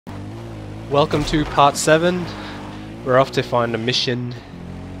Welcome to part 7. We're off to find a mission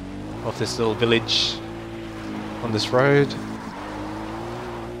of this little village on this road.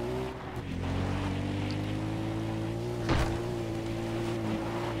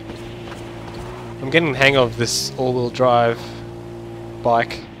 I'm getting the hang of this all-wheel drive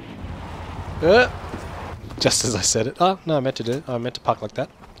bike. Just as I said it. Oh, no, I meant to do it. I meant to park like that.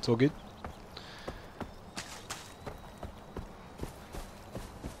 It's all good.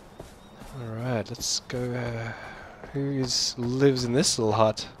 Alright, let's go. Who lives in this little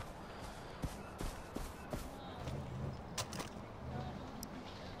hut?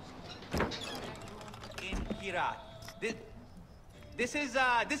 In Kirat. This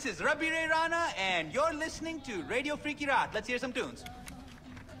is Rabbi Ray Rana, and you're listening to Radio Free Kirat. Let's hear some tunes.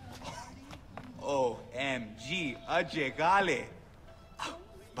 OMG, Ajay Gale.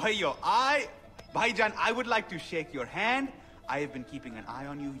 Bhaiyo, Bhaijan, I would like to shake your hand. I have been keeping an eye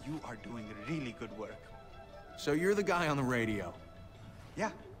on you. You are doing really good work. So you're the guy on the radio?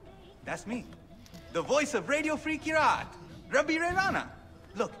 Yeah, that's me. The voice of Radio Free Kirat, Rabbi Ray Rana.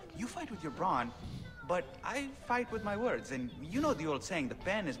 Look, you fight with your brawn, but I fight with my words. And you know the old saying, the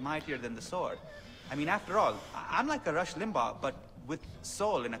pen is mightier than the sword. I mean, after all, I'm like a Rush Limbaugh, but with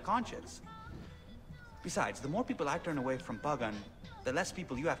soul and a conscience. Besides, the more people I turn away from Pagan, the less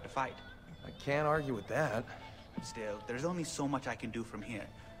people you have to fight. I can't argue with that. Still, there's only so much I can do from here.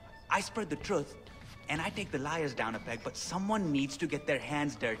 I spread the truth, and I take the liars down a peg, but someone needs to get their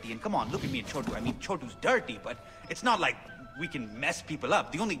hands dirty. And come on, look at me and Chotu. I mean, Chotu's dirty, but it's not like we can mess people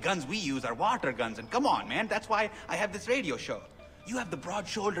up. The only guns we use are water guns, and come on, man, that's why I have this radio show. You have the broad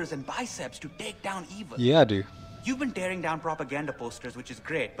shoulders and biceps to take down evil. Yeah, I do. You've been tearing down propaganda posters, which is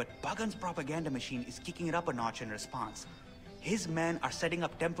great, but Pagan's propaganda machine is kicking it up a notch in response. His men are setting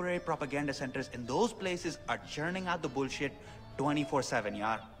up temporary propaganda centers, and those places are churning out the bullshit 24/7,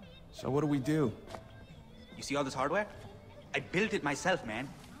 yaar. So what do we do? You see all this hardware? I built it myself, man.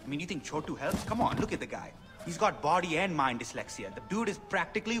 I mean, you think Chotu helps? Come on, look at the guy. He's got body and mind dyslexia. The dude is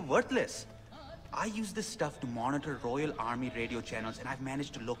practically worthless. I use this stuff to monitor Royal Army radio channels, and I've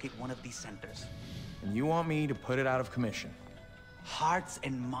managed to locate one of these centers. And you want me to put it out of commission? Hearts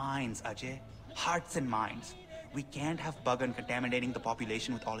and minds, Ajay. Hearts and minds. We can't have Pagan contaminating the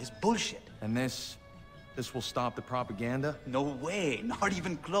population with all his bullshit. And this will stop the propaganda? No way, not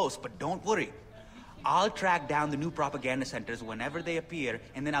even close, but don't worry. I'll track down the new propaganda centers whenever they appear,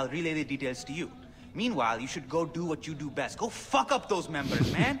 and then I'll relay the details to you. Meanwhile, you should go do what you do best. Go fuck up those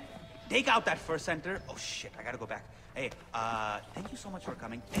members, man. Take out that first center. Oh shit, I gotta go back. Hey, thank you so much for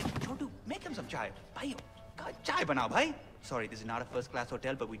coming. Hey, Chotu, make him some chai. Bhai, chai banao, bhai. Sorry, this is not a first-class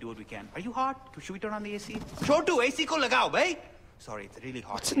hotel, but we do what we can. Are you hot? Should we turn on the AC? Chotu, AC ko lagao, bhai. Sorry, it's really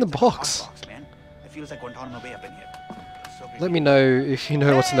hot. What's in the box? Hot box, man. It feels like Guantanamo Bay up in here. So Let me know if you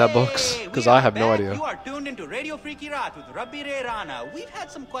know what's in that box, because I have no idea. You are tuned into Radio Free Kirat with Rabbi Ray Rana. We've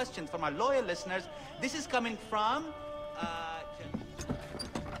had some questions from our loyal listeners. This is coming from...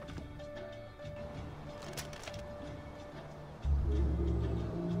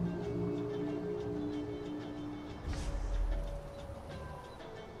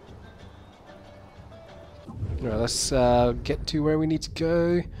 Alright, let's get to where we need to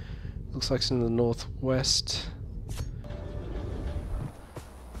go. Looks like it's in the northwest.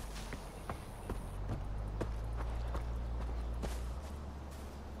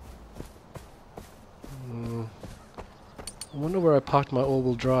 I wonder where I parked my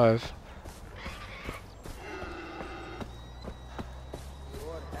all-wheel drive.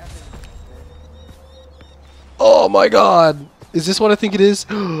 Oh my god! Is this what I think it is?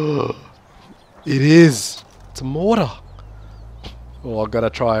 It is! It's a mortar! Oh, I've got to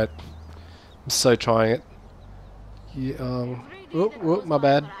try it. I'm so trying it. Yeah, oh, my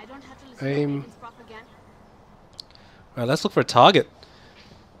bad. Aim. Alright, let's look for a target.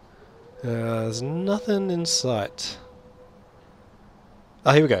 There's nothing in sight.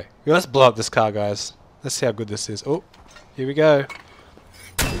 Oh, here we go. Let's blow up this car, guys. Let's see how good this is. Oh, here we go.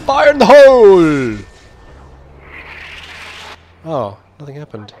 Fire in the hole! Oh, nothing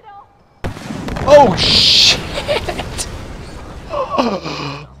happened. Oh, shit!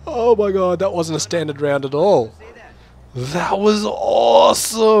 Oh my god, that wasn't a standard round at all. That was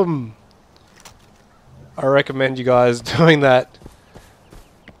awesome! I recommend you guys doing that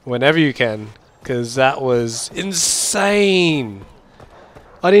whenever you can, because that was insane!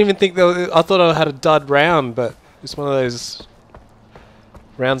 I didn't even think I thought I had a dud round, but it's one of those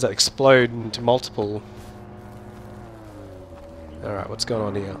rounds that explode into multiple. Alright, what's going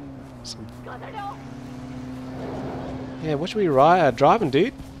on here? Yeah, what should we driving,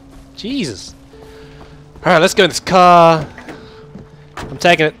 dude? Jesus. Alright, let's go in this car. I'm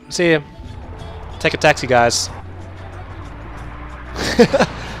taking it. See ya. Take a taxi, guys.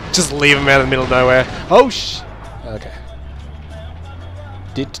 Just leave him out in the middle of nowhere. Oh, okay.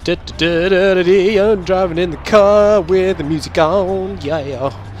 I'm driving in the car with the music on.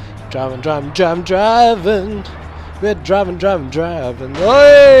 Yeah. Driving. We're driving.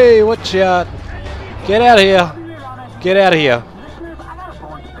 Hey, watch out. Get out of here. Get out of here.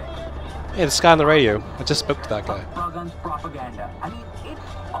 Hey, this guy on the radio. I just spoke to that guy. Propaganda. I mean, it's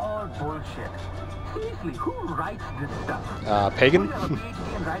all bullshit. Seriously, who writes this stuff? Pagan? You have a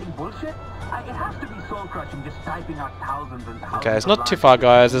PhD in writing bullshit? It has to be soul crushing just typing out thousands and thousands. Okay, it's not too far,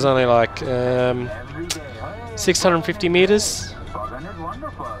 guys. There's only like 650 meters.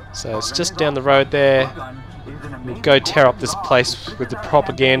 So it's just down the road there. We'll go tear up this place with the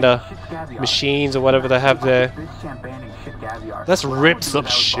propaganda machines or whatever they have there. Let's rip some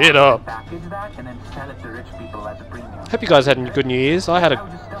shit up. Hope you guys had a good New Year's. I had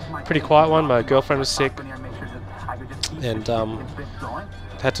a pretty quiet one. My girlfriend was sick, and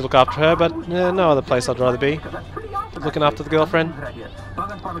had to look after her. But no other place I'd rather be. Looking after the girlfriend.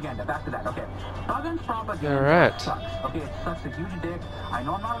 Alright.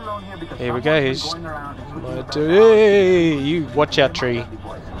 Here we go. Hey, you watch out, tree.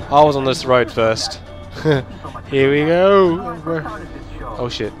 I was on this road first. Here we go. Oh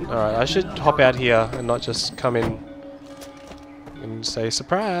shit. Alright, I should hop out here and not just come in and say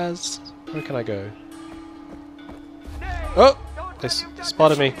surprise. Where can I go? Oh! They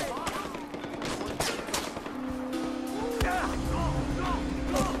spotted me.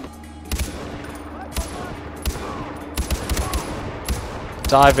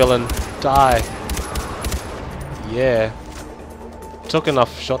 Die, villain. Die. Yeah. Took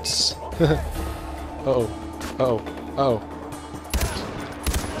enough shots. Uh-oh. Uh-oh. Uh-oh.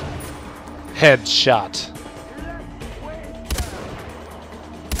 Headshot.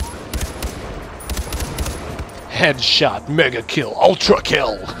 Headshot. Mega kill. Ultra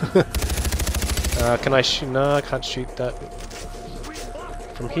kill. Can I shoot? No, I can't shoot that.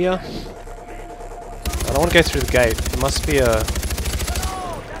 From here? I don't want to go through the gate. There must be a...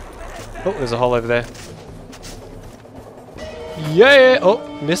 Oh, there's a hole over there. Yeah! Oh,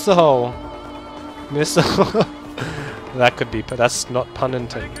 missed the hole. Missed the hole. That could be, but that's not pun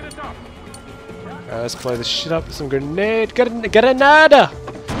intended. Let's blow this shit up with some grenade. Granada!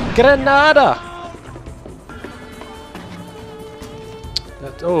 Granada!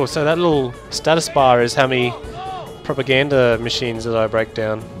 Oh, so that little status bar is how many propaganda machines that I break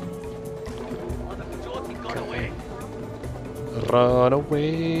down. Okay. Run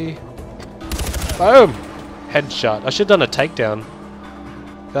away. Boom! Headshot. I should have done a takedown.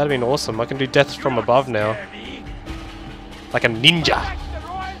 That'd have been awesome. I can do death from above now. Like a ninja.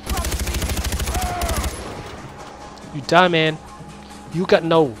 You die, man. You got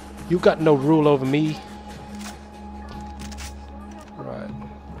no rule over me. Right.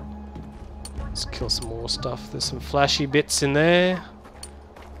 Let's kill some more stuff. There's some flashy bits in there.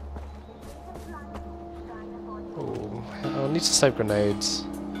 Oh, I need to save grenades.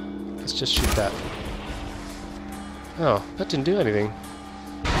 Let's just shoot that. Oh, that didn't do anything.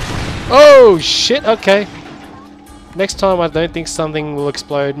 Oh shit, okay. Next time I don't think something will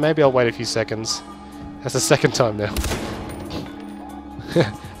explode. Maybe I'll wait a few seconds. That's the second time now.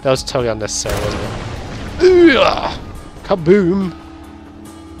 That was totally unnecessary, wasn't it? Kaboom!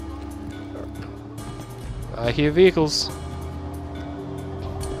 I hear vehicles.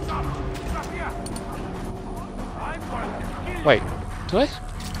 Wait, did I?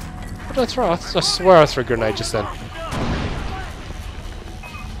 What did I throw? I swear I threw a grenade just then.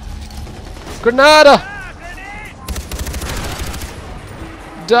 Granada!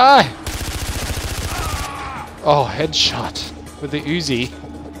 Die! Oh, headshot with the Uzi.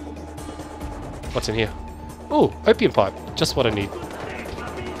 What's in here? Oh, opium pipe. Just what I need.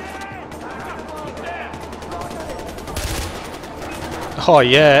 Oh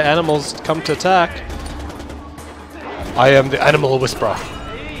yeah, animals come to attack. I am the animal whisperer.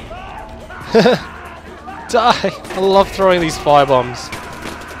 Die! I love throwing these firebombs.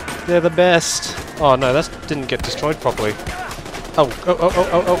 They're the best. Oh no, that didn't get destroyed properly. Oh,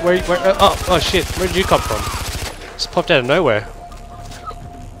 where, oh shit, where did you come from? Just popped out of nowhere.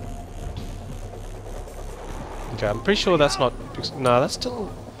 Okay, I'm pretty sure that's not... No, that's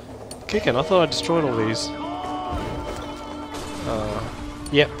still kicking. I thought I destroyed all these.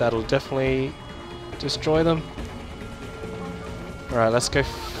 Yep, that'll definitely destroy them. Alright, let's go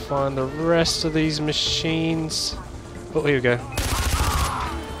find the rest of these machines. Oh, here we go.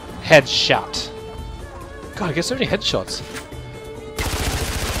 Headshot. God, I get so many headshots.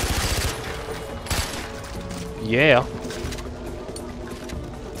 Yeah.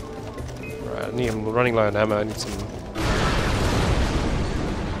 I'm running low on ammo. I need some.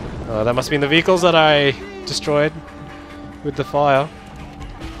 That must be in the vehicles that I destroyed with the fire.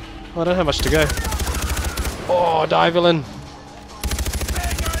 Oh, I don't have much to go. Oh, die, villain!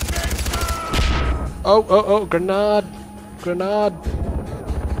 Oh, grenade! Grenade!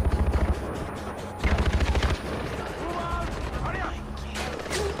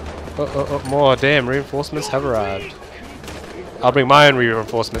 Oh, more. Damn, reinforcements have arrived. I'll bring my own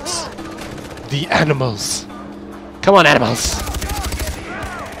reinforcements. The animals. Come on, animals!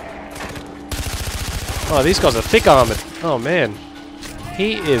 Oh, these guys are thick armored. Oh, man.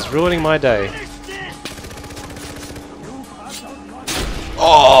 He is ruining my day.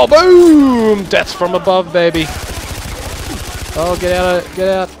 Oh, boom! Death from above, baby. Oh, get out of it. Get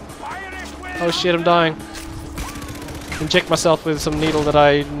out. Oh, shit, I'm dying. Inject myself with some needle that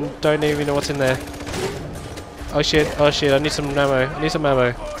I don't even know what's in there. Oh shit, I need some ammo. I need some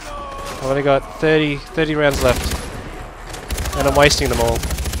ammo. I've only got 30 rounds left. And I'm wasting them all.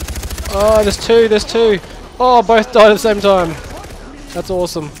 Oh, there's two! Oh, both died at the same time. That's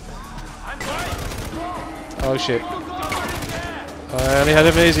awesome. Oh shit. I only had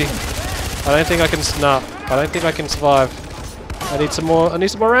it easy. I don't think I can I don't think I can survive. I need some more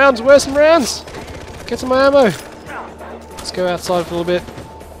rounds. Where's some rounds? Get some ammo. Let's go outside for a little bit.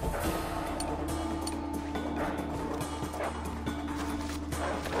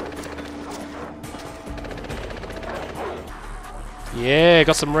 Yeah,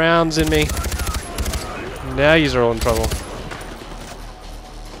 got some rounds in me. Now you're all in trouble.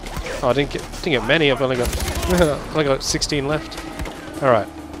 Oh, I didn't get many. I've only got 16 left. All right.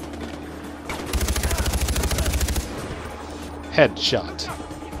 Headshot.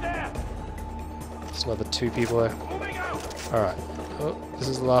 There's another 2 people there. All right. Oh, this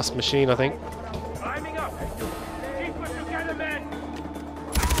is the last machine, I think.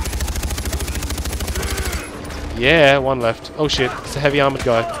 Yeah, 1 left. Oh shit, it's a heavy armored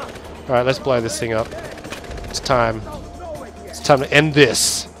guy. Alright, let's blow this thing up. It's time. It's time to end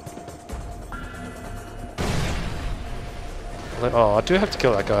this. Oh, I do have to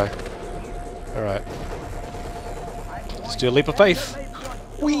kill that guy. Alright. Let's do a leap of faith.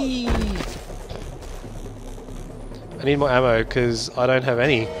 Whee! I need more ammo because I don't have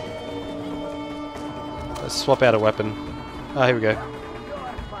any. Let's swap out a weapon. Ah, here we go.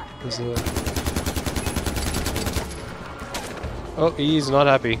 There's a... Oh, he's not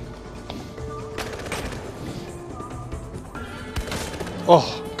happy.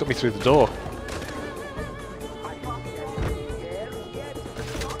 Oh, got me through the door.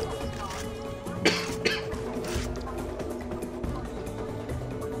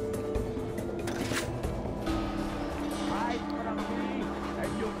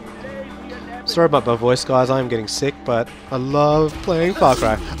 Sorry about my voice, guys. I am getting sick, but I love playing Far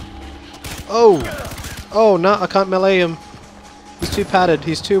Cry. Oh! Oh, no, I can't melee him. He's too padded.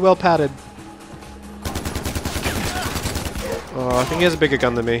 He's too well padded. Oh, I think he has a bigger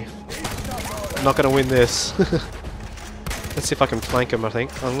gun than me. I'm not going to win this. Let's see if I can flank him, I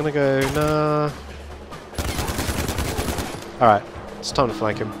think. I'm going to go... Nah. Alright. It's time to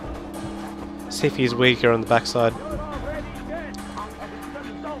flank him. See if he's weaker on the backside.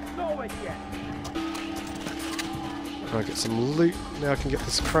 I'll get some loot. Now I can get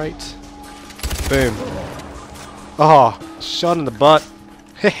this crate. Boom. Oh, shot in the butt.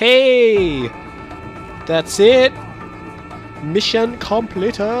 Hey! That's it! Mission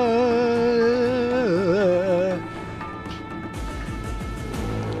completed!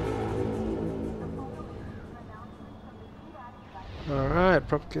 Alright,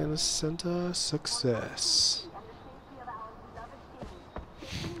 Propaganda Center success.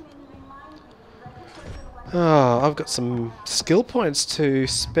 Oh, I've got some skill points to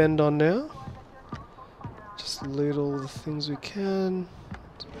spend on now. Just loot all the things we can.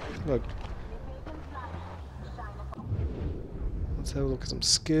 Look. Let's have a look at some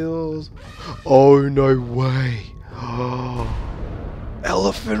skills. Oh, no way. Oh,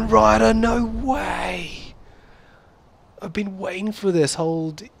 Elephant Rider, no way. I've been waiting for this.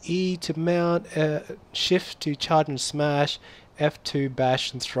 Hold E to mount, shift to charge and smash, F2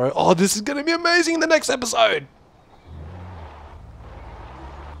 bash and throw. Oh, this is going to be amazing in the next episode.